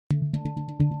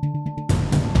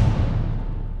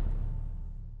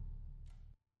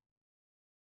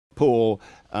Paul,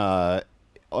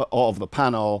 of the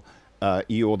panel,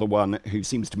 you're the one who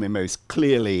seems to be most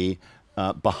clearly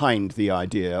behind the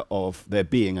idea of there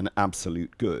being an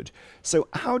absolute good. So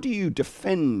how do you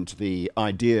defend the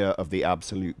idea of the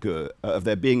absolute good, of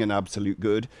there being an absolute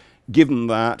good, given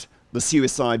that the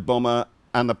suicide bomber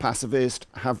and the pacifist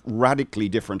have radically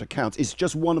different accounts? Is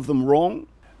just one of them wrong?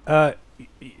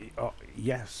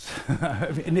 Yes,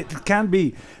 and it can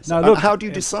be. So now, look, how do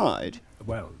you decide?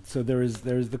 Well, so there is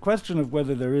the question of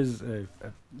whether there is a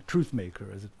truth maker,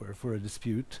 as it were, for a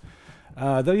dispute.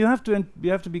 Though you have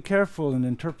to be careful and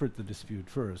interpret the dispute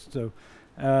first. So,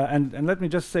 and let me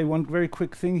just say one very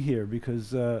quick thing here,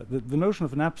 because the notion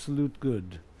of an absolute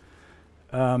good,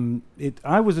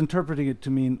 I was interpreting it to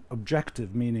mean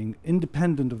objective, meaning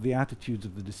independent of the attitudes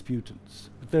of the disputants.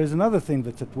 But there's another thing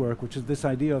that's at work, which is this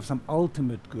idea of some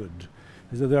ultimate good.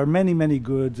 So there are many, many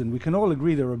goods, and we can all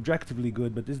agree they're objectively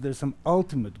good, but is there some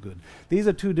ultimate good? These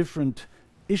are two different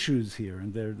issues here,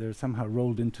 and they're somehow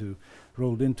rolled into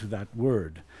that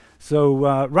word.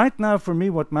 So right now, for me,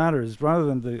 what matters, rather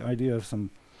than the idea of some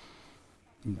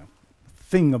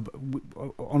thing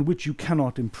on which you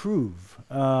cannot improve,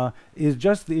 is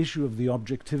just the issue of the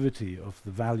objectivity of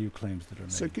the value claims that are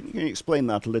made. So can you explain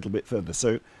that a little bit further?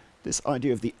 So this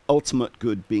idea of the ultimate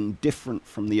good being different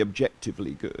from the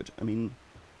objectively good. I mean,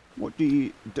 what do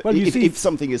you... Well, if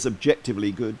something is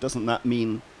objectively good, doesn't that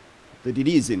mean that it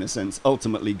is, in a sense,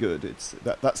 ultimately good? It's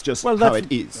that's just how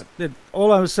it is.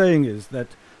 All I was saying is that,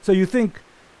 so you think,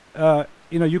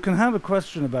 you can have a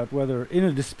question about whether in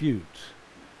a dispute,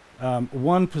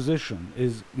 one position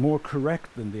is more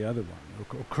correct than the other one,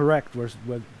 or correct versus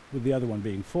with the other one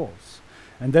being false.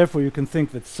 And therefore you can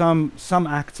think that some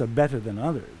acts are better than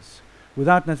others,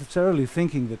 without necessarily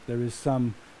thinking that there is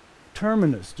some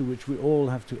terminus to which we all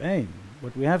have to aim.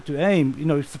 What we have to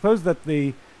aim, suppose that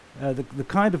the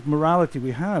kind of morality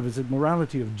we have is a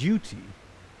morality of duty,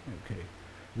 okay,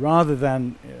 rather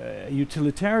than a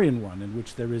utilitarian one in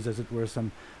which there is, as it were,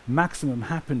 some maximum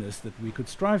happiness that we could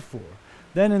strive for.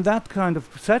 Then in that kind of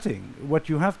setting, what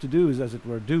you have to do is, as it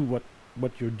were, do what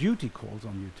your duty calls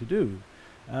on you to do,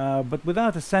 but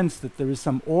without a sense that there is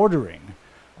some ordering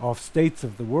of states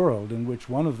of the world in which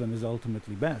one of them is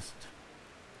ultimately best.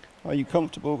 Are you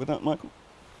comfortable with that, Michael?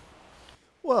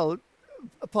 Well,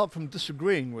 apart from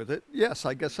disagreeing with it, yes,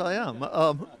 I guess I am.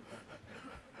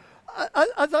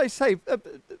 As I say,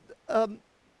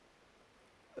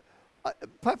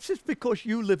 perhaps it's because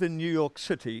you live in New York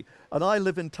City and I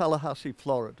live in Tallahassee,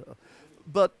 Florida.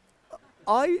 But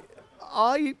I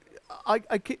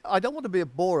don't want to be a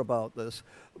bore about this,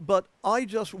 but I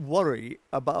just worry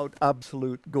about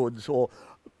absolute goods or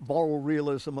moral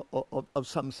realism of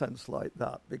some sense like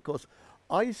that, because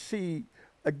I see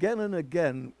again and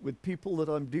again with people that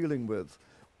I'm dealing with,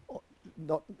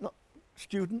 not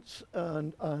students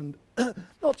and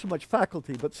not so much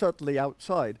faculty, but certainly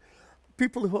outside,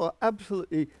 people who are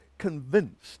absolutely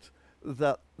convinced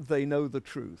that they know the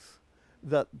truth,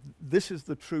 that this is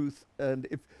the truth, and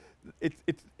if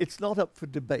it's not up for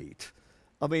debate.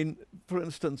 I mean, for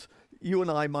instance, you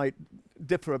and I might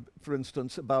differ, for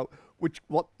instance, about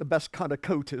what the best kind of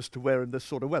coat is to wear in this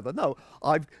sort of weather. No,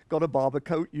 I've got a barber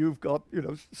coat, you've got,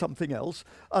 something else.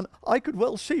 And I could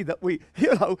well see that we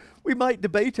might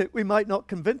debate it, we might not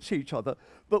convince each other,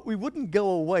 but we wouldn't go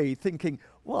away thinking,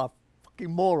 well, a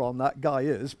fucking moron that guy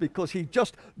is, because he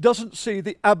just doesn't see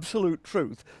the absolute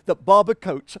truth that barber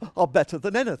coats are better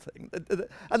than anything.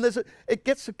 And it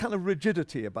gets a kind of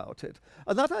rigidity about it.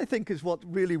 And that, I think, is what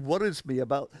really worries me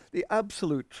about the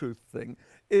absolute truth thing.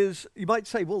 Is you might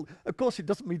say, well, of course it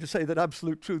doesn't mean to say that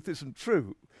absolute truth isn't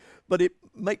true, but it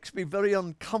makes me very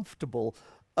uncomfortable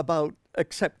about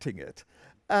accepting it.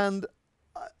 And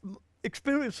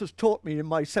experience has taught me in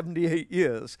my 78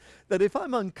 years that if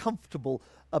I'm uncomfortable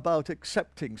about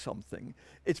accepting something,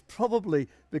 it's probably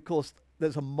because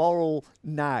there's a moral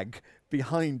nag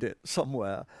behind it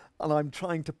somewhere, and I'm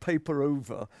trying to paper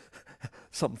over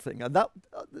something. And that,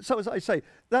 so as I say,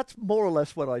 that's more or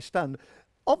less where I stand.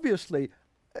 Obviously,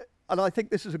 and I think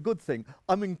this is a good thing,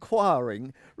 I'm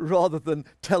inquiring rather than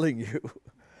telling you.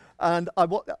 And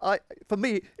for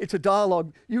me, it's a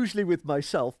dialogue usually with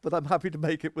myself, but I'm happy to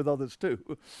make it with others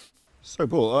too. So,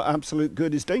 Paul, absolute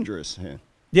good is dangerous here.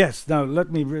 Yes, now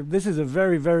let me, this is a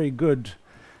very, very good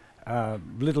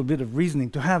little bit of reasoning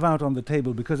to have out on the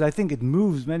table, because I think it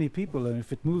moves many people, and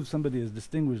if it moves somebody as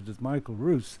distinguished as Michael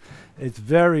Roos, it's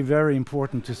very, very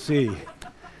important to see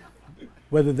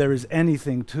whether there is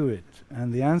anything to it.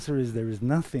 And the answer is there is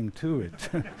nothing to it,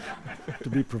 to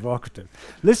be provocative.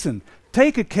 Listen,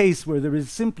 take a case where there is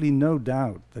simply no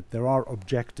doubt that there are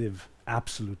objective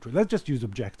absolute truth. Let's just use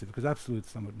objective, because absolute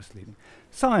is somewhat misleading.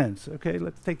 Science, okay,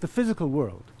 let's take the physical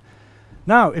world.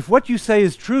 Now, if what you say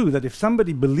is true, that if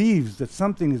somebody believes that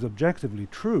something is objectively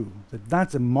true, that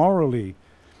that's a morally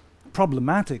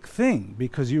problematic thing,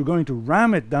 because you're going to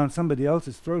ram it down somebody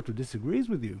else's throat who disagrees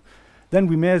with you, then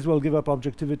we may as well give up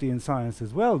objectivity in science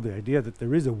as well. The idea that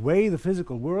there is a way the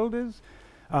physical world is.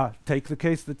 Take the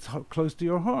case that's close to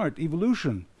your heart,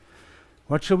 evolution.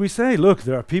 What shall we say? Look,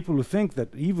 there are people who think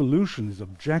that evolution is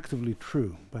objectively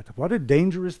true. But what a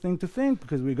dangerous thing to think,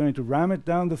 because we're going to ram it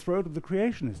down the throat of the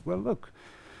creationist. Well, look,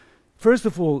 first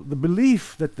of all, the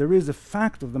belief that there is a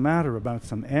fact of the matter about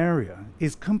some area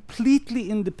is completely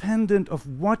independent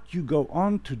of what you go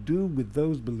on to do with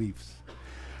those beliefs.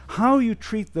 How you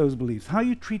treat those beliefs, how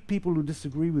you treat people who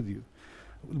disagree with you,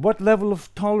 what level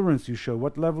of tolerance you show,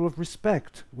 what level of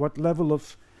respect, what level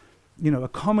of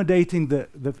accommodating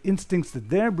the instincts that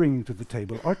they're bringing to the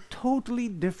table are totally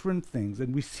different things.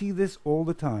 And we see this all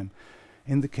the time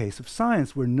in the case of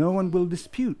science, where no one will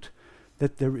dispute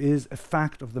that there is a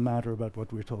fact of the matter about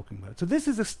what we're talking about. So this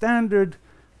is a standard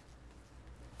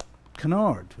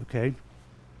canard, okay?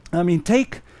 I mean,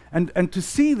 and to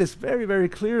see this very, very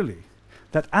clearly,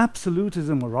 that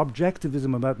absolutism or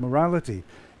objectivism about morality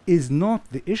is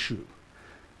not the issue.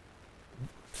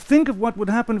 Think of what would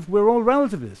happen if we're all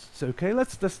relativists, okay?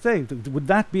 Let's say, would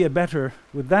that be a better,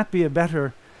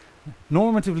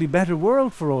 normatively better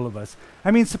world for all of us?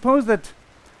 I mean, suppose that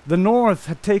the North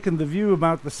had taken the view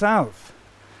about the South.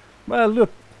 Well,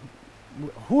 look,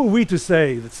 who are we to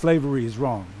say that slavery is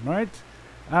wrong, right?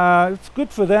 It's good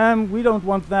for them, we don't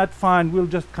want that, fine, we'll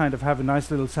just kind of have a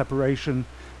nice little separation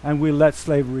and we'll let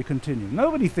slavery continue.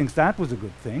 Nobody thinks that was a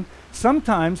good thing.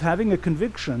 Sometimes having a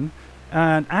conviction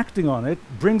and acting on it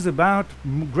brings about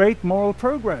great moral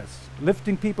progress.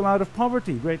 Lifting people out of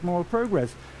poverty, great moral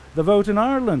progress. The vote in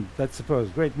Ireland, let's suppose,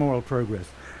 great moral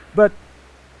progress. But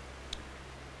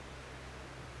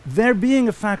there being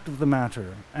a fact of the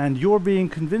matter, and you're being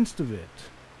convinced of it,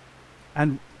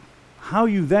 and how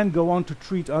you then go on to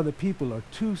treat other people are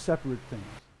two separate things.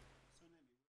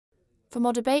 For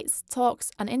more debates,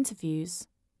 talks and interviews,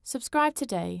 subscribe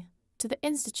today to the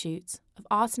Institute of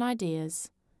Art and Ideas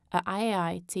at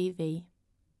IAI TV.